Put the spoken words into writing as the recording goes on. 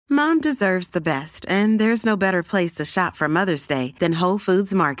Mom deserves the best, and there's no better place to shop for Mother's Day than Whole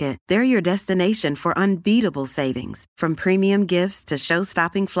Foods Market. They're your destination for unbeatable savings, from premium gifts to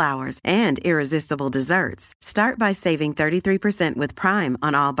show-stopping flowers and irresistible desserts. Start by saving 33% with Prime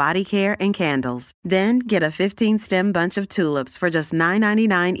on all body care and candles. Then get a 15-stem bunch of tulips for just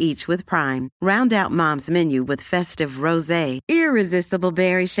 $9.99 each with Prime. Round out Mom's menu with festive rosé, irresistible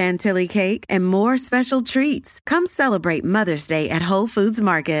berry chantilly cake, and more special treats. Come celebrate Mother's Day at Whole Foods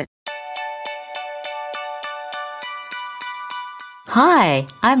Market. Hi,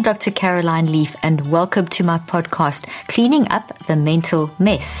 I'm Dr. Caroline Leaf, and welcome to my podcast, Cleaning Up the Mental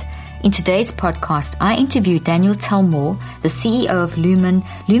Mess. In today's podcast, I interview Daniel Talmor, the CEO of Lumen.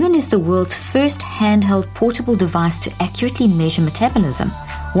 Lumen is the world's first handheld portable device to accurately measure metabolism.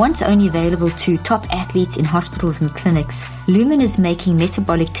 Once only available to top athletes in hospitals and clinics, Lumen is making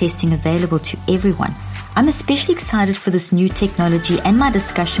metabolic testing available to everyone. I'm especially excited for this new technology and my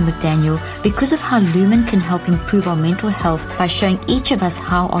discussion with Daniel because of how Lumen can help improve our mental health by showing each of us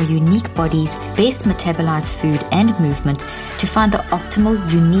how our unique bodies best metabolize food and movement to find the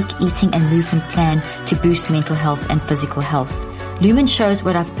optimal, unique eating and movement plan to boost mental health and physical health. Lumen shows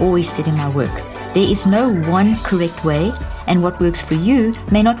what I've always said in my work. There is no one correct way, and what works for you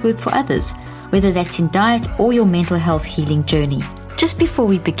may not work for others, whether that's in diet or your mental health healing journey. Just before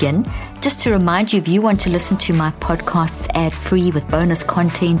we begin, just to remind you, if you want to listen to my podcasts ad-free with bonus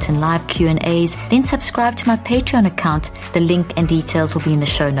content and live Q&As, then subscribe to my Patreon account. The link and details will be in the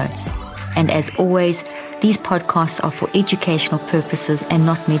show notes. And as always, these podcasts are for educational purposes and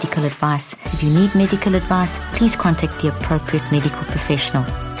not medical advice. If you need medical advice, please contact the appropriate medical professional.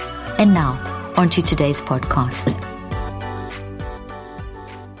 And now, on to today's podcast.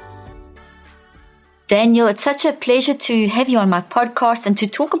 Daniel, it's such a pleasure to have you on my podcast and to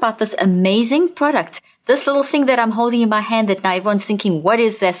talk about this amazing product. This little thing that I'm holding in my hand that now everyone's thinking, what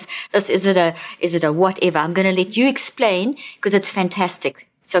is this? Is it a whatever? I'm going to let you explain because it's fantastic.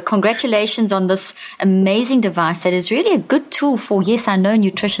 So congratulations on this amazing device that is really a good tool for, yes, I know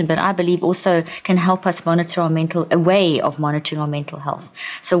nutrition, but I believe also can help us monitor a way of monitoring our mental health.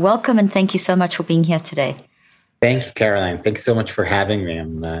 So welcome and thank you so much for being here today. Thank you, Caroline. Thanks so much for having me.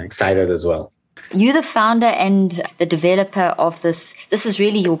 I'm excited as well. You're the founder and the developer of this. This is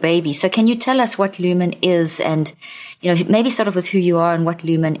really your baby. So can you tell us what Lumen is and, maybe start off with who you are and what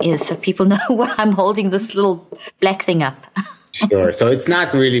Lumen is so people know why I'm holding this little black thing up. Sure. So it's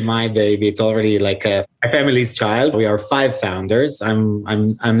not really my baby. It's already like a family's child. We are 5 founders.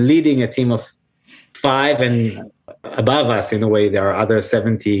 I'm leading a team of 5, and above us, in a way, there are other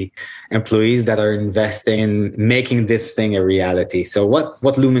 70 employees that are investing in making this thing a reality. So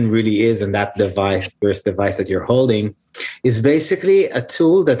what Lumen really is, and that first device that you're holding, is basically a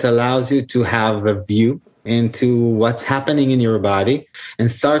tool that allows you to have a view into what's happening in your body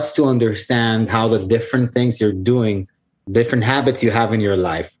and starts to understand how the different things you're doing, different habits you have in your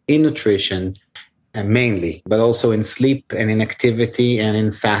life, in nutrition, and mainly, but also in sleep and in activity and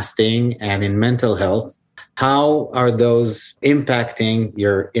in fasting and in mental health. How are those impacting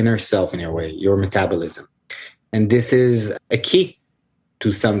your inner self in your way, your metabolism? And this is a key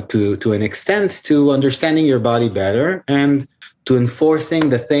to an extent to understanding your body better and to enforcing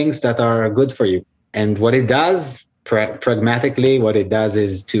the things that are good for you. And what it does, pragmatically, what it does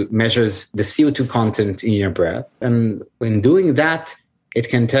is to measures the CO2 content in your breath. And in doing that, it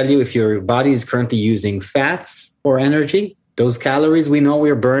can tell you if your body is currently using fats for energy, those calories we know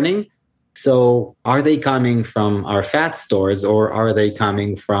we're burning. So are they coming from our fat stores or are they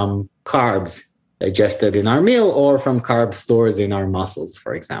coming from carbs digested in our meal or from carb stores in our muscles,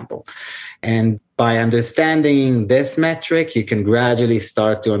 for example? And by understanding this metric, you can gradually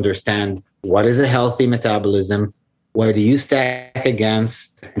start to understand what is a healthy metabolism, where do you stack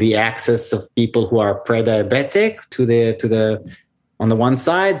against the axis of people who are pre-diabetic on the one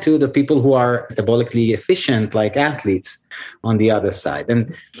side to the people who are metabolically efficient, like athletes, on the other side.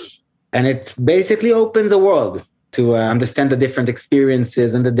 And it basically opens a world to understand the different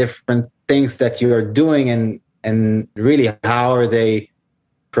experiences and the different things that you are doing and really how are they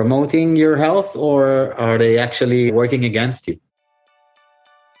promoting your health or are they actually working against you?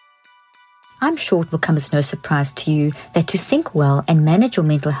 I'm sure it will come as no surprise to you that to think well and manage your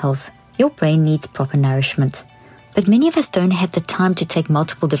mental health, your brain needs proper nourishment. But many of us don't have the time to take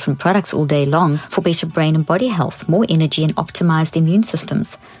multiple different products all day long for better brain and body health, more energy and optimized immune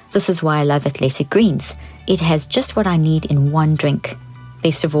systems. This is why I love Athletic Greens. It has just what I need in one drink.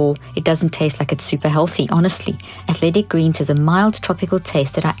 Best of all, it doesn't taste like it's super healthy, honestly. Athletic Greens has a mild tropical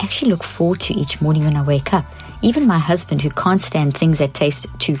taste that I actually look forward to each morning when I wake up. Even my husband, who can't stand things that taste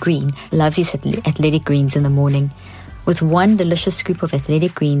too green, loves his Athletic Greens in the morning. With one delicious scoop of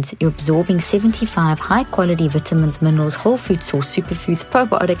Athletic Greens, you're absorbing 75 high-quality vitamins, minerals, whole food source, superfoods,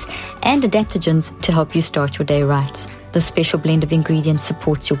 probiotics, and adaptogens to help you start your day right. This special blend of ingredients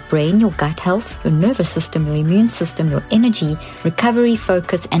supports your brain, your gut health, your nervous system, your immune system, your energy, recovery,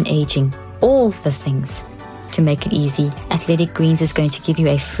 focus, and aging. All the things. To make it easy, Athletic Greens is going to give you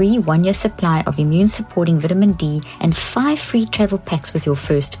a free 1-year supply of immune-supporting vitamin D and 5 free travel packs with your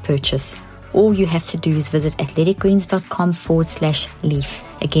first purchase. All you have to do is visit athleticgreens.com/leaf.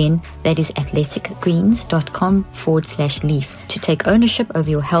 Again, that is athleticgreens.com/leaf to take ownership over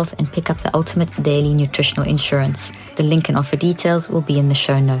your health and pick up the ultimate daily nutritional insurance. The link and offer details will be in the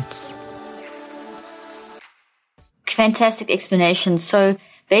show notes. Fantastic explanation. So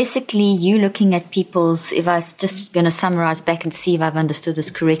basically, you looking at people's, if I was just going to summarize back and see if I've understood this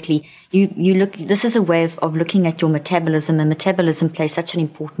correctly, you look, this is a way of looking at your metabolism, and metabolism plays such an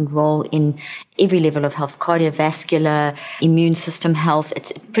important role in every level of health, cardiovascular, immune system health.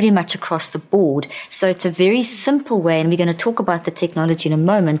 It's pretty much across the board. So it's a very simple way, and we're going to talk about the technology in a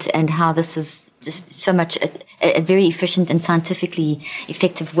moment and how this is just so much a very efficient and scientifically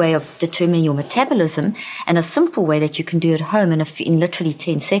effective way of determining your metabolism, and a simple way that you can do at home in literally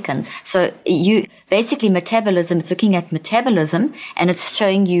 10 seconds. So you basically metabolism, it's looking at metabolism, and it's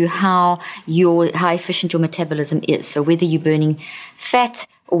showing you how efficient your metabolism is. So whether you're burning fat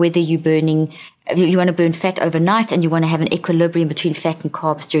or whether you want to burn fat overnight and you want to have an equilibrium between fat and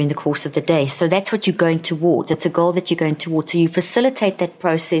carbs during the course of the day. So that's what you're going towards. It's a goal that you're going towards. So you facilitate that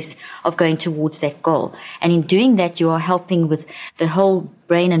process of going towards that goal. And in doing that, you are helping with the whole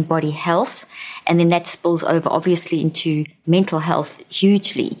brain and body health. And then that spills over obviously into mental health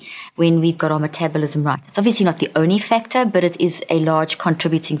hugely when we've got our metabolism right. It's obviously not the only factor, but it is a large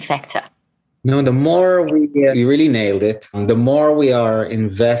contributing factor. No, the more you really nailed it, the more we are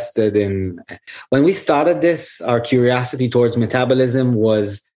invested in. When we started this, our curiosity towards metabolism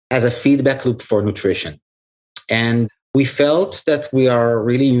was as a feedback loop for nutrition. And we felt that we are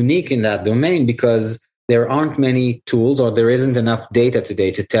really unique in that domain because there aren't many tools, or there isn't enough data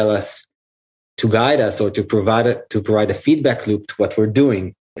today to tell us, to guide us, or to provide a feedback loop to what we're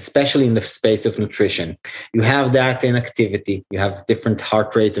doing, especially in the space of nutrition. You have that in activity. You have different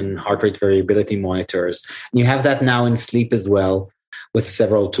heart rate and heart rate variability monitors. And you have that now in sleep as well, with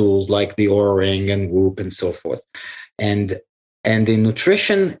several tools like the Oura Ring and Whoop and so forth. And in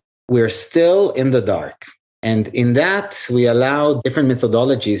nutrition, we're still in the dark. And in that, we allow different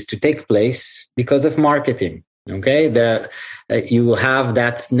methodologies to take place because of marketing. Okay, that you have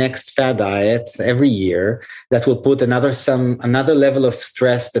that next fad diet every year that will put another level of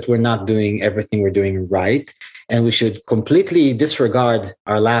stress that we're not doing everything we're doing right, and we should completely disregard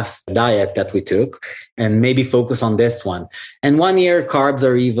our last diet that we took and maybe focus on this one. And 1 year carbs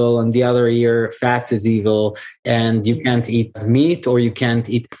are evil, and the other year fats is evil, and you can't eat meat or you can't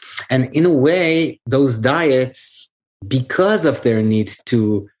eat. And in a way, those diets, because of their need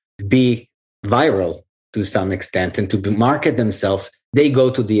to be viral to some extent and to market themselves, they go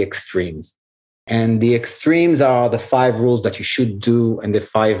to the extremes. And the extremes are the 5 rules that you should do and the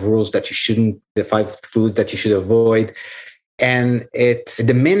 5 rules that you shouldn't, the 5 foods that you should avoid. And it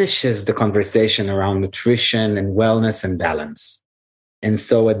diminishes the conversation around nutrition and wellness and balance. And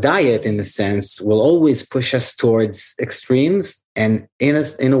so a diet, in a sense, will always push us towards extremes. And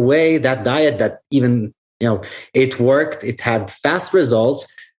in a way, that diet that even, it worked, it had fast results,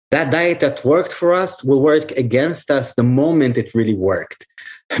 that diet that worked for us will work against us the moment it really worked.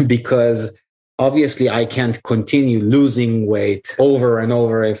 Because obviously I can't continue losing weight over and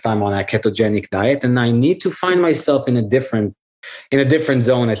over if I'm on a ketogenic diet, and I need to find myself in a different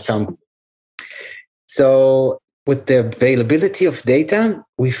zone at some point. So with the availability of data,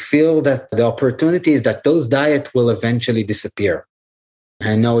 we feel that the opportunity is that those diets will eventually disappear.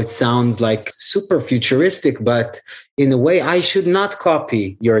 I know it sounds like super futuristic, but in a way, I should not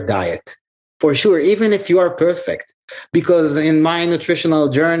copy your diet. For sure, even if you are perfect. Because in my nutritional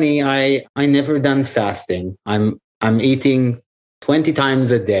journey, I never done fasting. I'm eating 20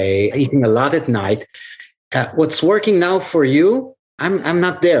 times a day, eating a lot at night. What's working now for you, I'm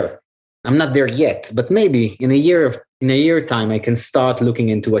not there. I'm not there yet, but maybe in a year time, I can start looking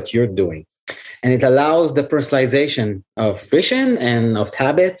into what you're doing. And it allows the personalization of nutrition and of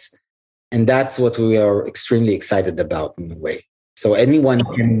habits. And that's what we are extremely excited about in a way. So anyone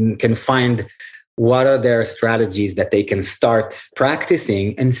can find what are their strategies that they can start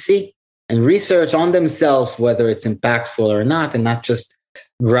practicing and see and research on themselves whether it's impactful or not, and not just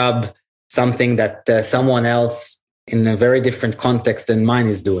grab something that someone else in a very different context than mine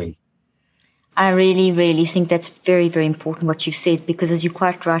is doing. I really, really think that's very, very important what you said, because as you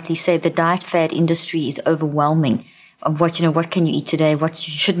quite rightly say, the diet fad industry is overwhelming what can you eat today, what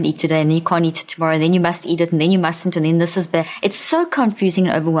you shouldn't eat today, and then you can't eat it tomorrow, and then you must eat it, and then you mustn't, and then this is bad. It's so confusing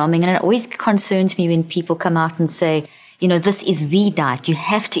and overwhelming, and it always concerns me when people come out and say, this is the diet. You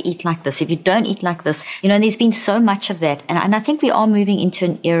have to eat like this. If you don't eat like this, there's been so much of that. And I think we are moving into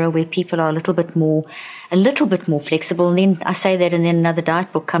an era where people are a little bit more flexible. And then I say that, and then another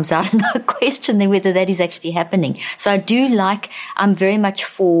diet book comes out, and I question then whether that is actually happening. So I'm very much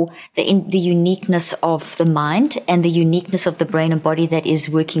for the uniqueness of the mind and the uniqueness of the brain and body that is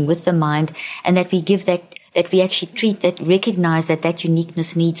working with the mind, and that we give that we actually recognize that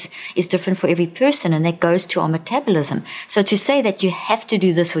uniqueness is different for every person, and that goes to our metabolism. So to say that you have to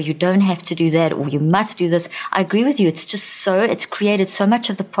do this, or you don't have to do that, or you must do this, I agree with you. It's created so much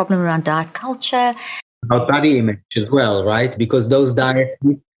of the problem around diet culture. About body image as well, right? Because those diets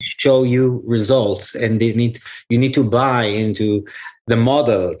need to show you results, and you need to buy into the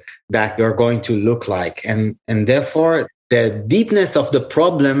model that you're going to look like. And therefore, the deepness of the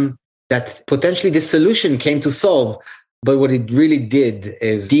problem that potentially this solution came to solve, but what it really did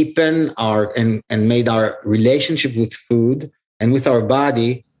is deepen and made our relationship with food and with our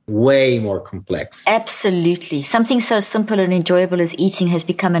body way more complex. Absolutely. Something so simple and enjoyable as eating has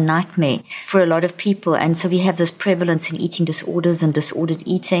become a nightmare for a lot of people. And so we have this prevalence in eating disorders and disordered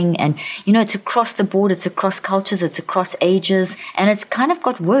eating. And, it's across the board, it's across cultures, it's across ages. And it's kind of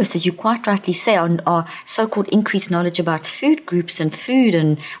got worse, as you quite rightly say, our so-called increased knowledge about food groups and food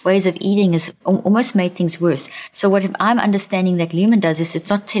and ways of eating has almost made things worse. So what I'm understanding that Lumen does is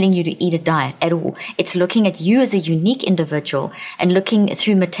it's not telling you to eat a diet at all. It's looking at you as a unique individual and looking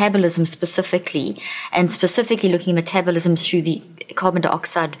through metabolism specifically, and specifically looking at metabolism through the carbon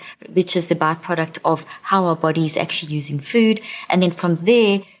dioxide, which is the byproduct of how our body is actually using food. And then from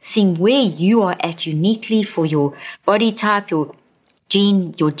there, seeing where you are at uniquely for your body type, your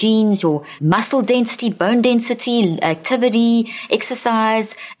genes, your muscle density, bone density, activity,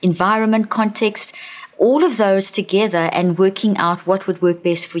 exercise, environment, context, all of those together, and working out what would work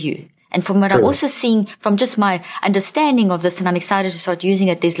best for you. And from what I'm also seeing from just my understanding of this, and I'm excited to start using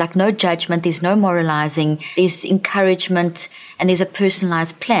it, there's no judgment, there's no moralizing, there's encouragement, and there's a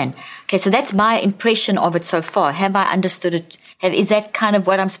personalized plan. Okay, so that's my impression of it so far. Have I understood it? Is that kind of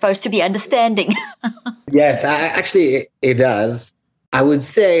what I'm supposed to be understanding? Yes, actually it does. I would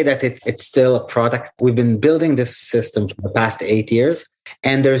say that it's still a product. We've been building this system for the past 8 years,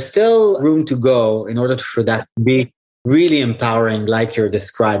 and there's still room to go in order for that to be really empowering, like you're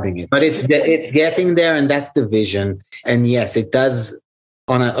describing it. But it's getting there, and that's the vision. And yes, it does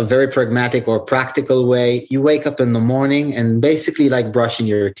on a very pragmatic or practical way. You wake up in the morning, and basically like brushing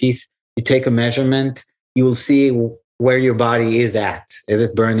your teeth, you take a measurement, you will see where your body is at. Is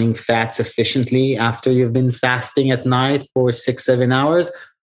it burning fat sufficiently after you've been fasting at night for 6-7 hours,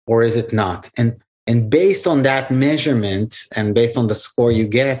 or is it not? And based on that measurement, and based on the score you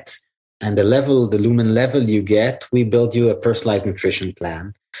get, and the Lumen level you get, we build you a personalized nutrition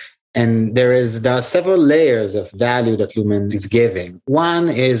plan. And there are several layers of value that Lumen is giving. One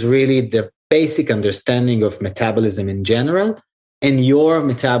is really the basic understanding of metabolism in general and your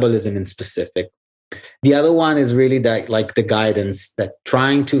metabolism in specific. The other one is really the guidance, that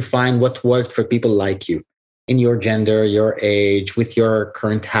trying to find what worked for people like you in your gender, your age, with your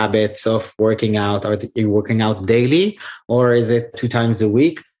current habits of working out. Are you working out daily, or is it 2 times a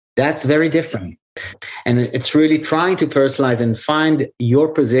week? That's very different. And it's really trying to personalize and find your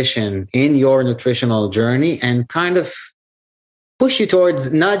position in your nutritional journey, and kind of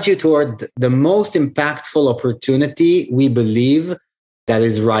nudge you toward the most impactful opportunity we believe that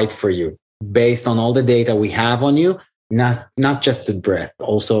is right for you, based on all the data we have on you, not just the breath,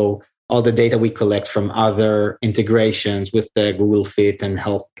 also all the data we collect from other integrations with the Google Fit and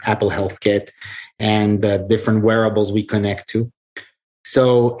Apple Health Kit, and the different wearables we connect to.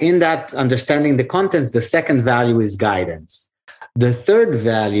 So in that understanding the content, the second value is guidance. The third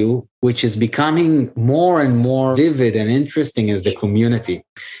value, which is becoming more and more vivid and interesting, is the community,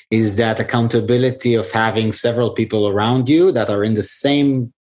 is that accountability of having several people around you that are in the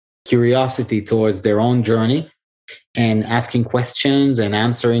same curiosity towards their own journey, and asking questions and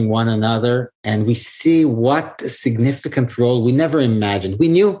answering one another. And we see what a significant role we never imagined. We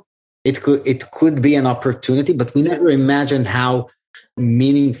knew it could be an opportunity, but we never imagined how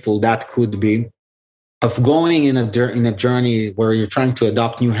meaningful that could be, of going in a journey where you're trying to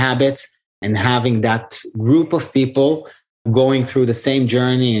adopt new habits, and having that group of people going through the same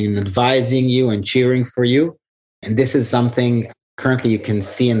journey and advising you and cheering for you. And this is something currently you can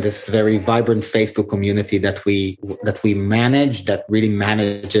see in this very vibrant Facebook community that we manage, that really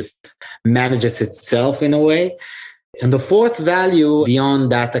manages itself in a way. And the fourth value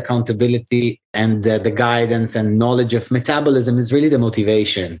beyond that accountability and the guidance and knowledge of metabolism is really the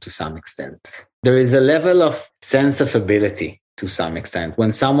motivation to some extent. There is a level of sense of ability to some extent.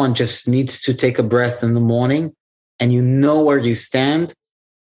 When someone just needs to take a breath in the morning and you know where you stand,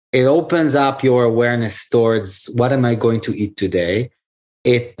 it opens up your awareness towards what am I going to eat today?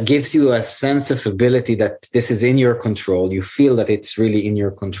 It gives you a sense of ability that this is in your control. You feel that it's really in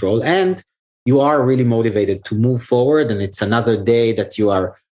your control and you are really motivated to move forward. And it's another day that you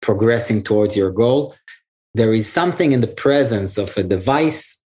are progressing towards your goal. There is something in the presence of a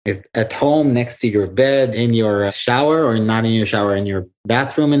device at home, next to your bed, in your shower, or not in your shower, in your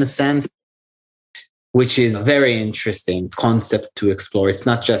bathroom, in a sense, which is very interesting concept to explore. It's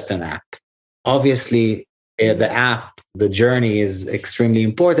not just an app. Obviously, the app, the journey is extremely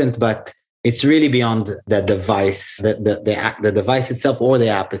important, but it's really beyond the device, the device itself or the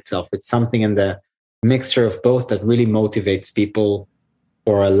app itself. It's something in the mixture of both that really motivates people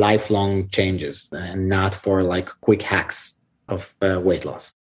for a lifelong changes and not for like quick hacks of weight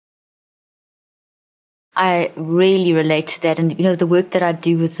loss. I really relate to that. And, the work that I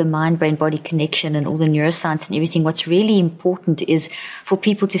do with the mind-brain-body connection and all the neuroscience and everything, what's really important is for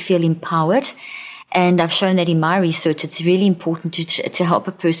people to feel empowered. And I've shown that in my research, it's really important to help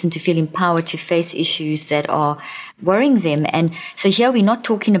a person to feel empowered to face issues that are worrying them. And so here we're not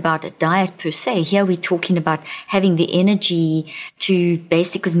talking about a diet per se. Here we're talking about having the energy to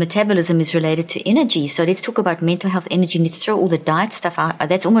because metabolism is related to energy. So let's talk about mental health, energy, and let's throw all the diet stuff out.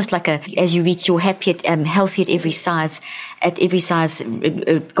 That's almost like as you reach your happy, healthy at every size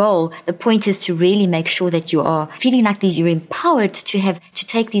goal. The point is to really make sure that you are feeling like you're empowered to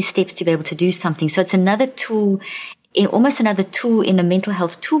take these steps to be able to do something. So it's another tool in the mental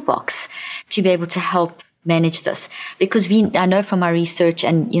health toolbox to be able to help manage this. Because I know from my research,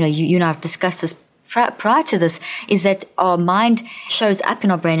 and you and I have discussed this prior to this, is that our mind shows up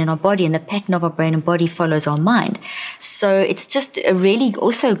in our brain and our body, and the pattern of our brain and body follows our mind. So it's just a really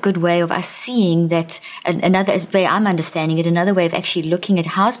also a good way of us seeing that, another way I'm understanding it, another way of actually looking at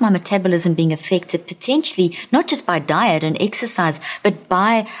how's my metabolism being affected potentially, not just by diet and exercise, but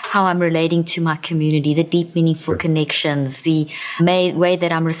by how I'm relating to my community, the deep, meaningful connections, the way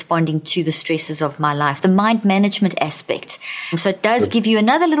that I'm responding to the stresses of my life, the mind management aspect. So it does give you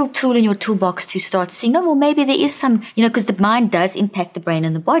another little tool in your toolbox to start seeing, well, maybe there is some, because the mind does impact the brain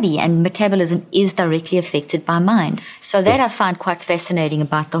and the body, and metabolism is directly affected by mind. So that I find quite fascinating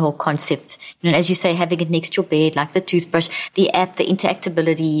about the whole concept. As you say, having it next to your bed, like the toothbrush, the app, the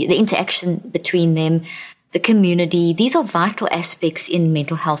interactability, the interaction between them, the community, these are vital aspects in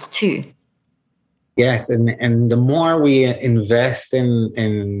mental health too. Yes, and the more we invest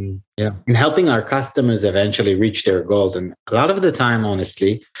in helping our customers eventually reach their goals, and a lot of the time,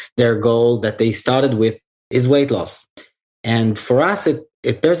 honestly, their goal that they started with is weight loss. And for us,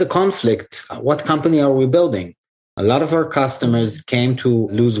 there's a conflict. What company are we building? A lot of our customers came to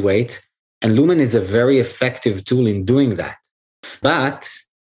lose weight, and Lumen is a very effective tool in doing that. But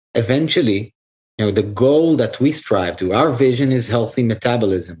eventually, the goal that we strive to, our vision is healthy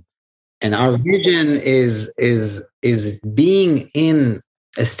metabolism. And our vision is being in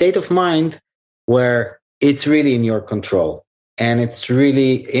a state of mind where it's really in your control and it's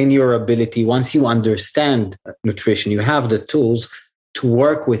really in your ability. Once you understand nutrition, you have the tools to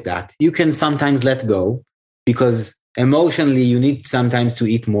work with that. You can sometimes let go because emotionally you need sometimes to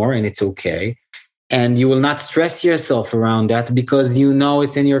eat more, and it's okay. And you will not stress yourself around that because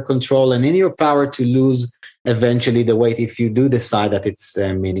it's in your control and in your power to lose eventually the weight if you do decide that it's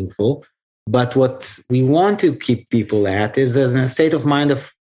meaningful. But what we want to keep people at is in a state of mind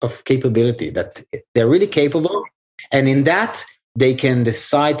of capability, that they're really capable. And in that, they can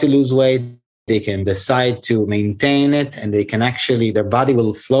decide to lose weight, they can decide to maintain it, and they can their body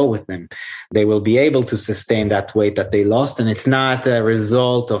will flow with them. They will be able to sustain that weight that they lost. And it's not a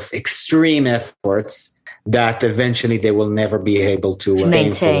result of extreme efforts that eventually they will never be able to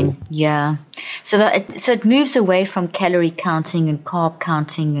maintain. Yeah. So it moves away from calorie counting and carb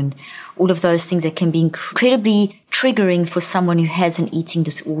counting and all of those things that can be incredibly triggering for someone who has an eating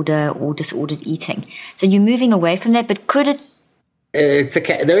disorder or disordered eating. So you're moving away from that, but could it?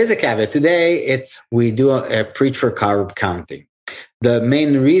 There is a caveat. Today, we do a preach for carb counting. The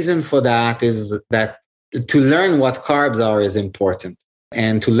main reason for that is that to learn what carbs are is important.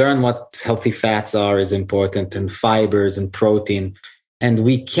 And to learn what healthy fats are is important, and fibers and protein. And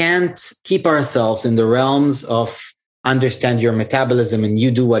we can't keep ourselves in the realms of understand your metabolism and you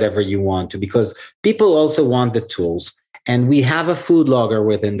do whatever you want to, because people also want the tools. And we have a food logger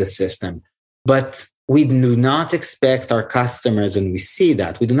within the system. But we do not expect our customers, and we see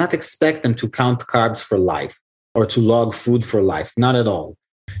that, we do not expect them to count carbs for life. or to log food for life, not at all.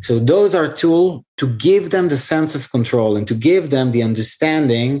 So those are tools to give them the sense of control and to give them the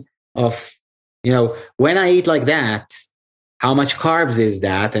understanding of, when I eat like that, how much carbs is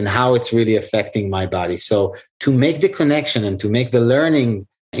that and how it's really affecting my body. So to make the connection and to make the learning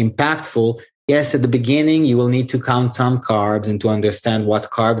impactful, yes, at the beginning, you will need to count some carbs and to understand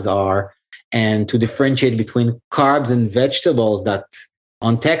what carbs are and to differentiate between carbs and vegetables that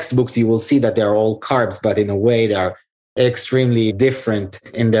on textbooks, you will see that they're all carbs, but in a way they are extremely different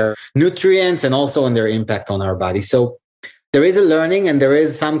in their nutrients and also in their impact on our body. So there is a learning and there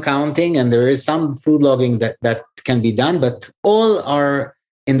is some counting and there is some food logging that can be done, but all are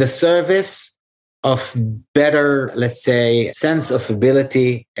in the service of better, let's say, sense of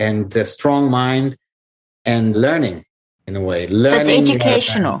ability and a strong mind and learning in a way. So it's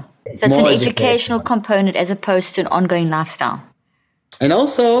educational. So it's an educational component as opposed to an ongoing lifestyle. And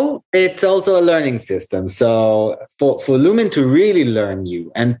also, it's also a learning system. So for Lumen to really learn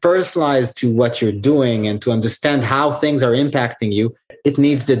you and personalize to what you're doing and to understand how things are impacting you, it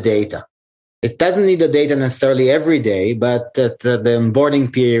needs the data. It doesn't need the data necessarily every day, but at the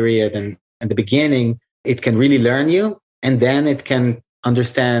onboarding period and at the beginning, it can really learn you. And then it can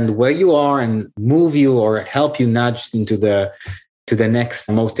understand where you are and move you or help you nudge into the next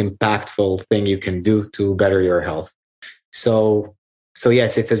most impactful thing you can do to better your health. So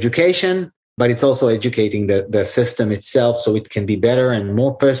yes, it's education, but it's also educating the system itself so it can be better and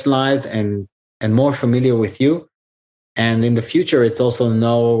more personalized and more familiar with you. And in the future, it's also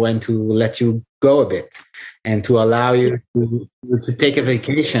know when to let you go a bit and to allow you to take a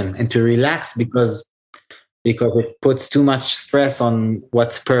vacation and to relax because it puts too much stress on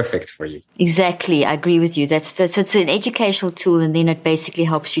what's perfect for you. Exactly. I agree with you. That's it's an educational tool, and then it basically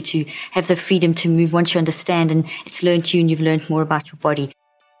helps you to have the freedom to move once you understand and it's learned you and you've learned more about your body.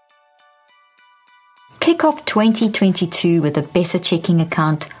 Kick off 2022 with a better checking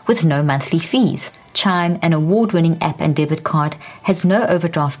account with no monthly fees. Chime, an award-winning app and debit card, has no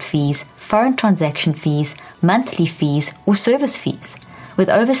overdraft fees, foreign transaction fees, monthly fees, or service fees. With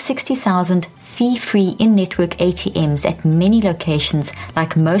over 60,000 fee-free in-network ATMs at many locations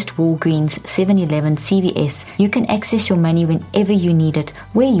like most Walgreens, 7-Eleven, CVS, you can access your money whenever you need it,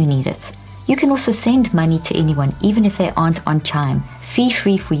 where you need it. You can also send money to anyone, even if they aren't on Chime,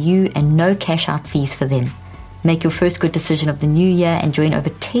 fee-free for you and no cash-out fees for them. Make your first good decision of the new year and join over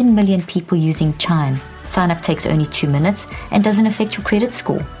 10 million people using Chime. Sign-up takes only 2 minutes and doesn't affect your credit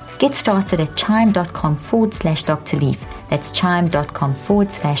score. Get started at chime.com/Dr. Leaf. That's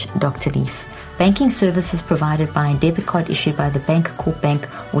chime.com/Dr. Leaf. Banking services provided by a debit card issued by the Bank Corp Bank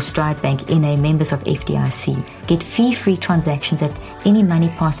or Stride Bank NA, members of FDIC. Get fee-free transactions at any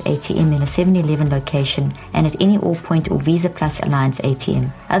MoneyPass ATM in a 7-Eleven location and at any Allpoint or Visa Plus Alliance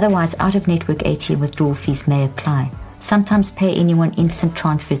ATM. Otherwise, out-of-network ATM withdrawal fees may apply. Sometimes Pay Anyone instant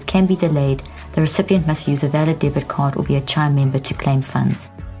transfers can be delayed. The recipient must use a valid debit card or be a Chime member to claim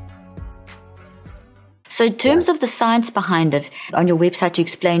funds. So in terms of the science behind it, on your website you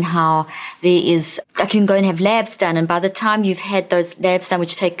explain how there is, like you can go and have labs done, and by the time you've had those labs done,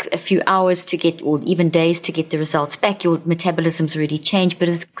 which take a few hours to get, or even days to get the results back, your metabolism's already changed, but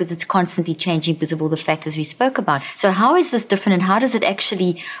it's because it's constantly changing because of all the factors we spoke about. So how is this different, and how does it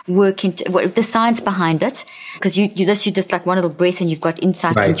actually work into the science behind it? Because you just like one little breath and you've got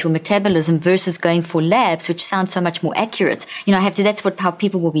insight into your metabolism versus going for labs, which sounds so much more accurate. That's how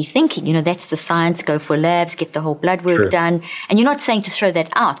people will be thinking, that's the science, go for labs, get the whole blood work done. And you're not saying to throw that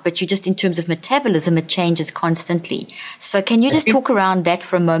out, but you just, in terms of metabolism, it changes constantly. So can you just talk around that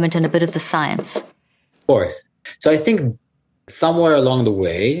for a moment and a bit of the science? Of course. So I think somewhere along the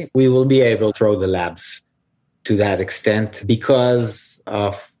way, we will be able to throw the labs to that extent because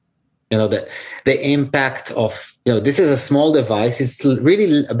of, the impact of, this is a small device. It's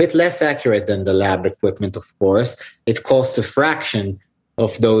really a bit less accurate than the lab equipment, of course. It costs a fraction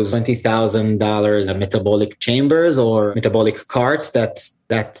of those $20,000 metabolic chambers or metabolic carts.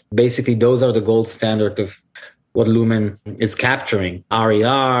 That basically those are the gold standard of what Lumen is capturing.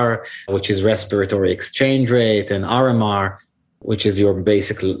 RER, which is respiratory exchange rate, and RMR, which is your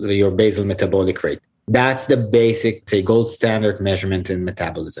basal metabolic rate. That's the basic, gold standard measurement in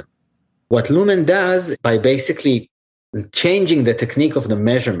metabolism. What Lumen does, by basically changing the technique of the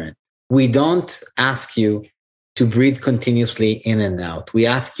measurement, we don't ask you to breathe continuously in and out. We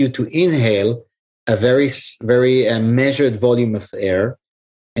ask you to inhale a very, very measured volume of air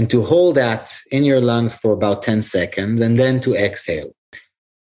and to hold that in your lungs for about 10 seconds and then to exhale.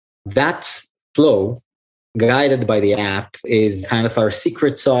 That flow, guided by the app, is kind of our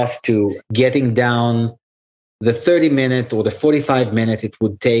secret sauce to getting down the 30-minute or the 45-minute it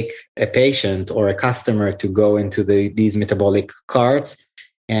would take a patient or a customer to go into these metabolic carts.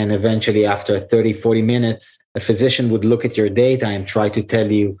 And eventually, after 30, 40 minutes, a physician would look at your data and try to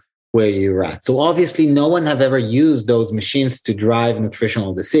tell you where you're at. So obviously, no one have ever used those machines to drive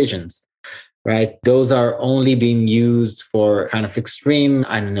nutritional decisions, right? Those are only being used for kind of extreme,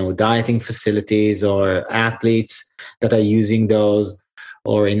 dieting facilities or athletes that are using those.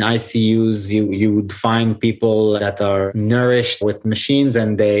 Or in ICUs, you would find people that are nourished with machines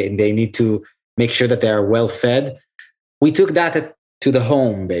and they need to make sure that they are well fed. We took that to the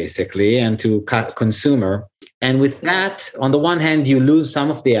home, basically, and to consumer. And with that, on the one hand, you lose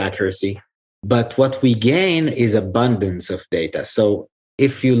some of the accuracy, but what we gain is abundance of data. So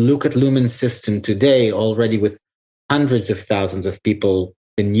if you look at Lumen's system today, already with hundreds of thousands of people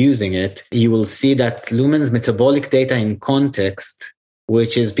been using it, you will see that Lumen's metabolic data in context,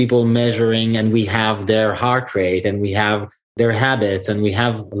 which is people measuring, and we have their heart rate and we have their habits and we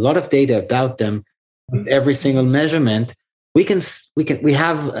have a lot of data about them with every single measurement. We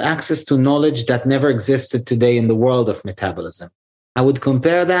have access to knowledge that never existed today in the world of metabolism. I would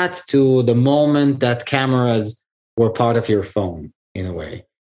compare that to the moment that cameras were part of your phone in a way.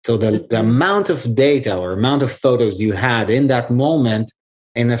 So the amount of data or amount of photos you had in that moment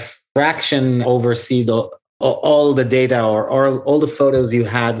in a fraction oversees all the data or all the photos you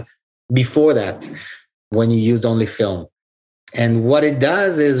had before that when you used only film. And what it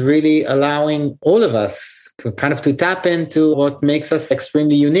does is really allowing all of us kind of to tap into what makes us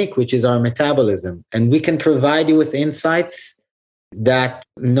extremely unique, which is our metabolism. And we can provide you with insights that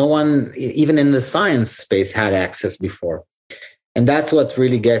no one, even in the science space, had access before. And that's what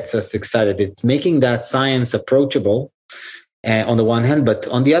really gets us excited. It's making that science approachable on the one hand, but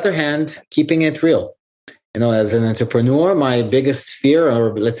on the other hand, keeping it real. As an entrepreneur, my biggest fear,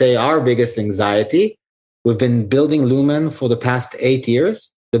 or let's say our biggest anxiety, we've been building Lumen for the past 8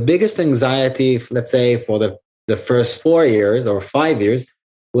 years. The biggest anxiety, let's say for the first 4 years or 5 years,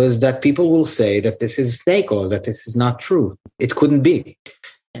 was that people will say that this is snake oil, that this is not true. It couldn't be.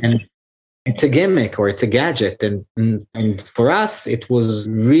 And it's a gimmick or it's a gadget. And for us, it was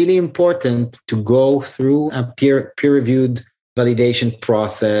really important to go through a peer-reviewed validation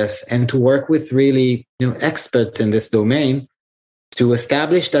process and to work with really experts in this domain to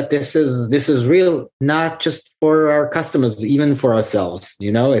establish that this is real, not just for our customers, even for ourselves.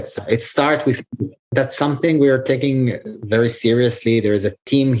 It starts with that's something we are taking very seriously. There is a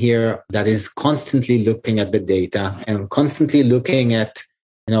team here that is constantly looking at the data and constantly looking at,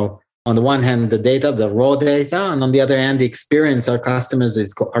 on the one hand, the data, the raw data, and on the other hand, the experience our customers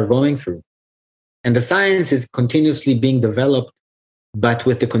are going through. And the science is continuously being developed, but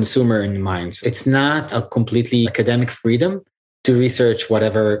with the consumer in mind. It's not a completely academic freedom to research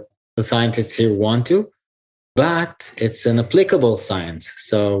whatever the scientists here want to, but it's an applicable science.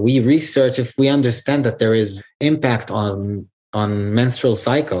 So we research, if we understand that there is impact on menstrual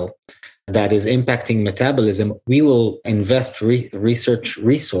cycle that is impacting metabolism, we will invest research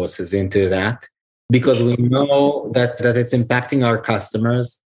resources into that because we know that it's impacting our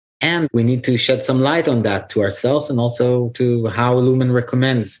customers. And we need to shed some light on that to ourselves and also to how Lumen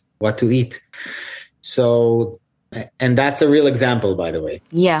recommends what to eat. So, and that's a real example, by the way.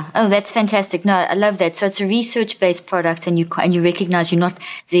 Yeah. Oh, that's fantastic. No, I love that. So it's a research-based product and you recognize you're not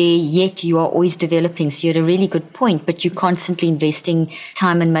there yet. You are always developing. So you had a really good point, but you're constantly investing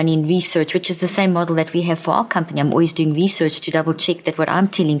time and money in research, which is the same model that we have for our company. I'm always doing research to double check that what I'm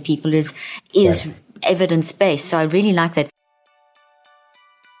telling people is yes, evidence-based. So I really like that.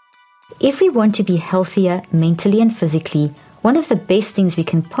 If we want to be healthier mentally and physically, one of the best things we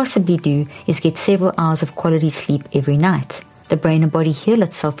can possibly do is get several hours of quality sleep every night. The brain and body heal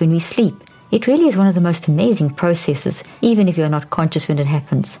itself when we sleep. It really is one of the most amazing processes, even if you're not conscious when it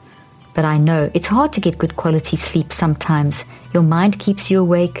happens. But I know it's hard to get good quality sleep sometimes. Your mind keeps you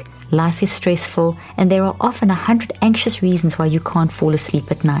awake, life is stressful, and there are often 100 anxious reasons why you can't fall asleep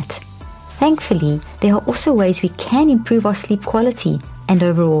at night. Thankfully, there are also ways we can improve our sleep quality and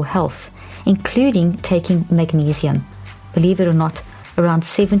overall health, including taking magnesium. Believe it or not, around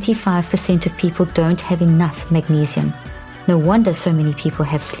 75% of people don't have enough magnesium. No wonder so many people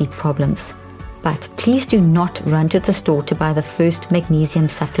have sleep problems. But please do not run to the store to buy the first magnesium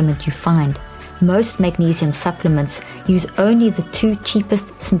supplement you find. Most magnesium supplements use only the 2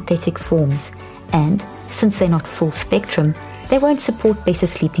 cheapest synthetic forms, and since they're not full spectrum, they won't support better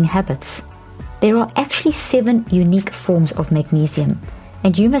sleeping habits. There are actually 7 unique forms of magnesium,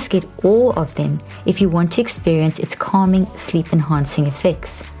 and you must get all of them if you want to experience its calming, sleep-enhancing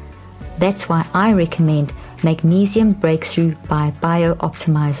effects. That's why I recommend Magnesium Breakthrough by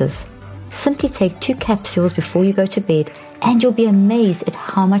BioOptimizers. Simply take 2 capsules before you go to bed, and you'll be amazed at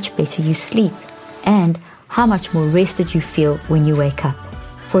how much better you sleep and how much more rested you feel when you wake up.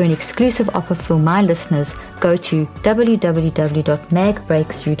 For an exclusive offer for my listeners, go to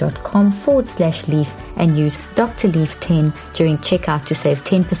www.magbreakthrough.com/leaf and use Dr. Leaf 10 during checkout to save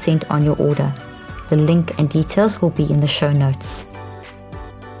 10% on your order. The link and details will be in the show notes.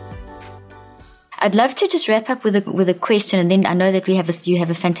 I'd love to just wrap up with a question, and then I know that you have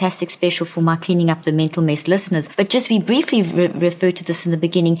a fantastic special for my Cleaning Up the Mental Mess listeners. But just we briefly referred to this in the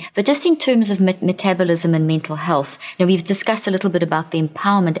beginning. But just in terms of metabolism and mental health, we've discussed a little bit about the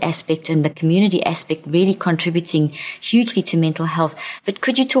empowerment aspect and the community aspect really contributing hugely to mental health. But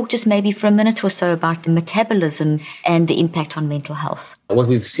could you talk just maybe for a minute or so about the metabolism and the impact on mental health? What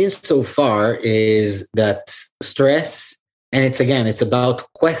we've seen so far is that stress. And it's about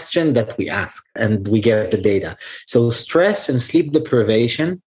question that we ask and we get the data. So stress and sleep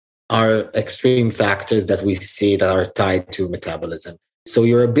deprivation are extreme factors that we see that are tied to metabolism. So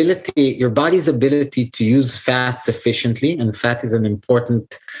your body's ability to use fat sufficiently, and fat is an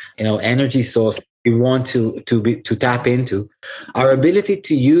important, energy source we want to tap into. Our ability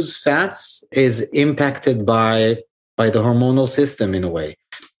to use fats is impacted by the hormonal system in a way.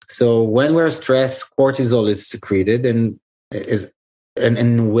 So when we're stressed, cortisol is secreted, and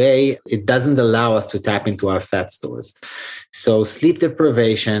in a way, it doesn't allow us to tap into our fat stores. So sleep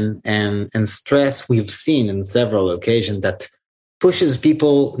deprivation and stress, we've seen in several occasions that pushes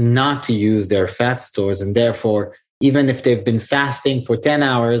people not to use their fat stores. And therefore, even if they've been fasting for 10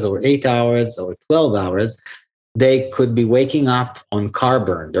 hours or 8 hours or 12 hours, they could be waking up on carb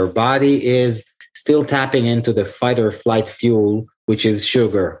burn. Their body is still tapping into the fight or flight fuel, which is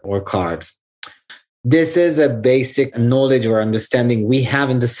sugar or carbs. This is a basic knowledge or understanding we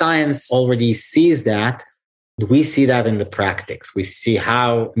have, and the science already sees that. We see that in the practice. We see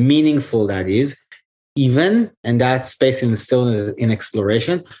how meaningful that is, and that space is still in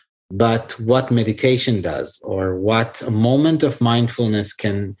exploration. But what meditation does, or what a moment of mindfulness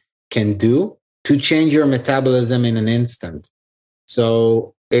can do to change your metabolism in an instant.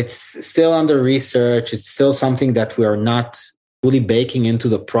 So it's still under research. It's still something that we are not fully baking into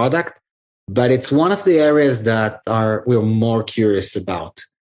the product. But it's one of the areas that we're more curious about,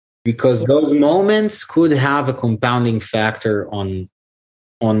 because those moments could have a compounding factor on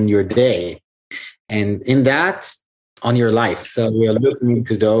your day, and in that, on your life. So we are looking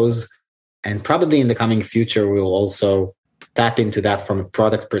into those, and probably in the coming future, we will also tap into that from a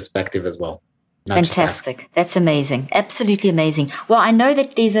product perspective as well. Fantastic. That's amazing. Absolutely amazing. Well, I know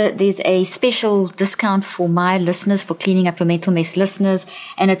that there's a special discount for my listeners, for Cleaning Up Your Mental Mess listeners,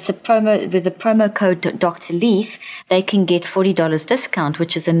 and it's with the promo code Dr. Leaf, they can get $40 discount,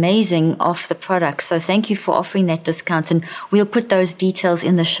 which is amazing off the product. So thank you for offering that discount, and we'll put those details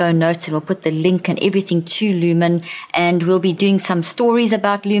in the show notes, and we'll put the link and everything to Lumen, and we'll be doing some stories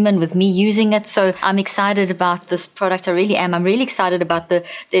about Lumen with me using it. So I'm excited about this product. I really am. I'm really excited about the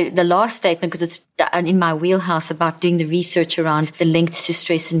last statement, because it's in my wheelhouse about doing the research around the links to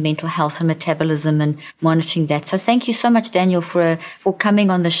stress and mental health and metabolism and monitoring that. So thank you so much, Daniel, for coming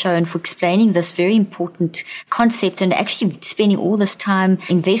on the show and for explaining this very important concept, and actually spending all this time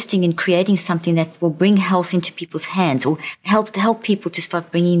investing in creating something that will bring health into people's hands, or help people to start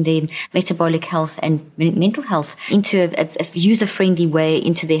bringing their metabolic health and mental health into a user-friendly way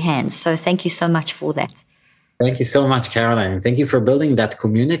into their hands. So thank you so much for that. Thank you so much, Caroline. Thank you for building that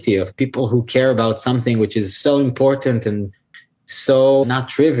community of people who care about something which is so important and so not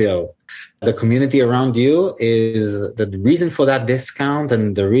trivial. The community around you is the reason for that discount,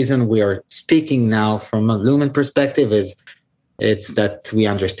 and the reason we are speaking now from a Lumen perspective is it's that we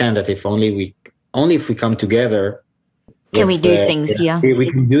understand that if we come together, can we do things? Yeah,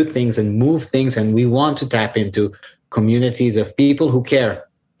 we can do things and move things, and we want to tap into communities of people who care.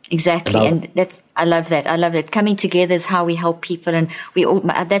 Exactly. And I love that. I love that. Coming together is how we help people. And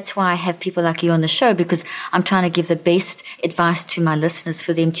that's why I have people like you on the show, because I'm trying to give the best advice to my listeners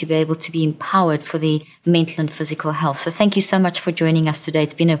for them to be able to be empowered for their mental and physical health. So thank you so much for joining us today.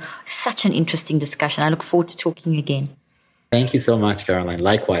 It's been such an interesting discussion. I look forward to talking again. Thank you so much, Caroline.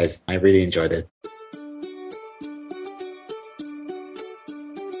 Likewise. I really enjoyed it.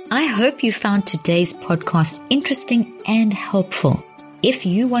 I hope you found today's podcast interesting and helpful. If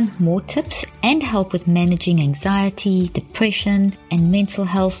you want more tips and help with managing anxiety, depression, and mental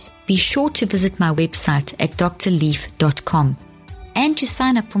health, be sure to visit my website at drleaf.com and to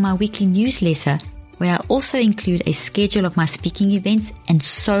sign up for my weekly newsletter, where I also include a schedule of my speaking events and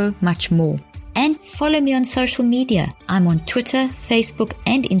so much more. And follow me on social media. I'm on Twitter, Facebook,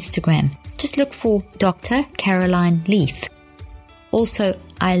 and Instagram. Just look for Dr. Caroline Leaf. Also,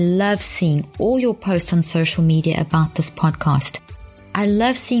 I love seeing all your posts on social media about this podcast. I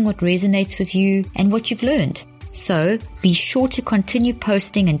love seeing what resonates with you and what you've learned. So be sure to continue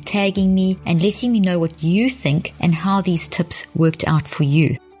posting and tagging me and letting me know what you think and how these tips worked out for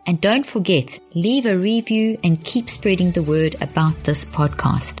you. And don't forget, leave a review and keep spreading the word about this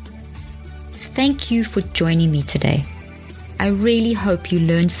podcast. Thank you for joining me today. I really hope you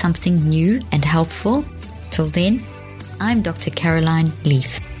learned something new and helpful. Till then, I'm Dr. Caroline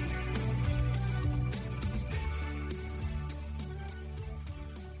Leaf.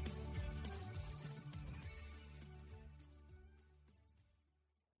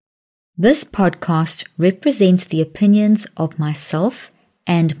 This podcast represents the opinions of myself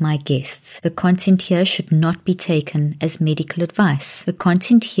and my guests. The content here should not be taken as medical advice. The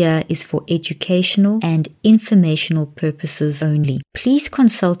content here is for educational and informational purposes only. Please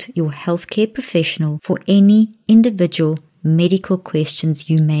consult your healthcare professional for any individual medical questions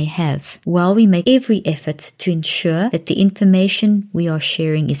you may have. While we make every effort to ensure that the information we are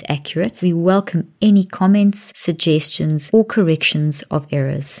sharing is accurate, we welcome any comments, suggestions, or corrections of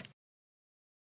errors.